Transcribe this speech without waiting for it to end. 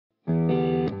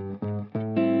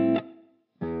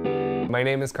My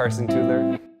name is Carson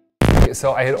Tueller.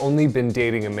 So I had only been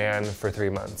dating a man for 3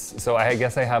 months. So I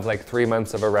guess I have like 3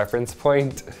 months of a reference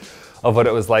point of what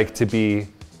it was like to be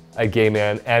a gay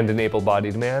man and an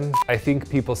able-bodied man. I think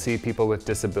people see people with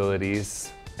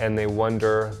disabilities and they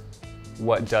wonder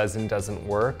what does and doesn't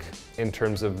work in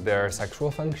terms of their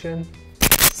sexual function.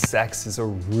 Sex is a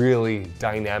really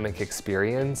dynamic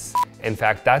experience. In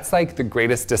fact, that's like the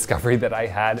greatest discovery that I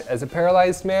had as a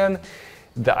paralyzed man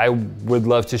that I would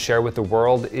love to share with the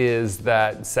world, is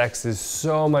that sex is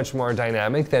so much more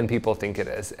dynamic than people think it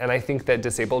is. And I think that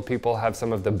disabled people have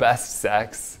some of the best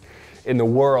sex in the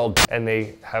world, and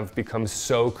they have become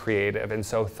so creative and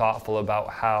so thoughtful about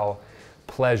how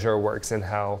pleasure works and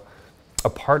how a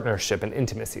partnership and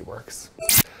intimacy works.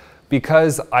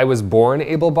 Because I was born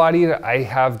able-bodied, I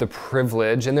have the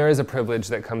privilege, and there is a privilege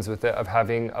that comes with it, of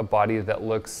having a body that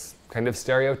looks kind of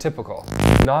stereotypical.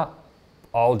 Not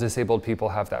all disabled people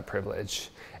have that privilege,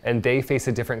 and they face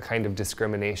a different kind of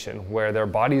discrimination where their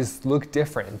bodies look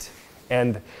different.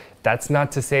 And that's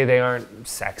not to say they aren't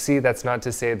sexy, that's not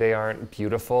to say they aren't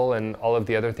beautiful and all of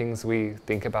the other things we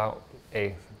think about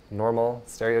a normal,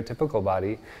 stereotypical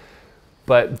body,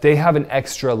 but they have an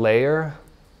extra layer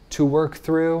to work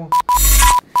through.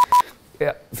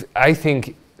 Yeah, I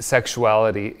think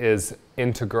sexuality is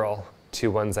integral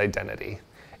to one's identity.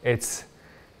 It's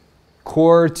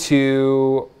core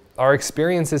to our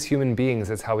experience as human beings.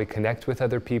 It's how we connect with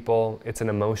other people. It's an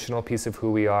emotional piece of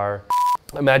who we are.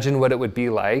 Imagine what it would be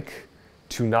like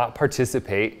to not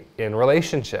participate in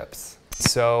relationships.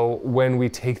 So when we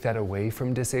take that away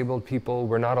from disabled people,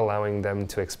 we're not allowing them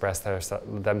to express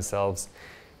themselves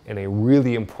in a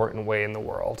really important way in the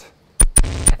world.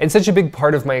 And such a big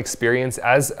part of my experience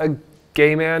as a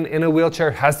gay man in a wheelchair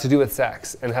has to do with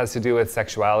sex and has to do with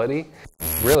sexuality.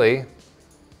 Really,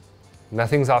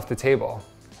 nothing's off the table.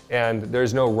 And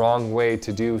there's no wrong way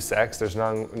to do sex. There's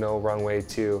no wrong way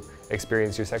to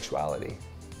experience your sexuality.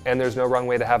 And there's no wrong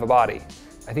way to have a body.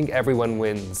 I think everyone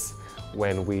wins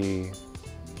when we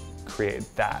create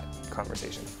that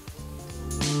conversation.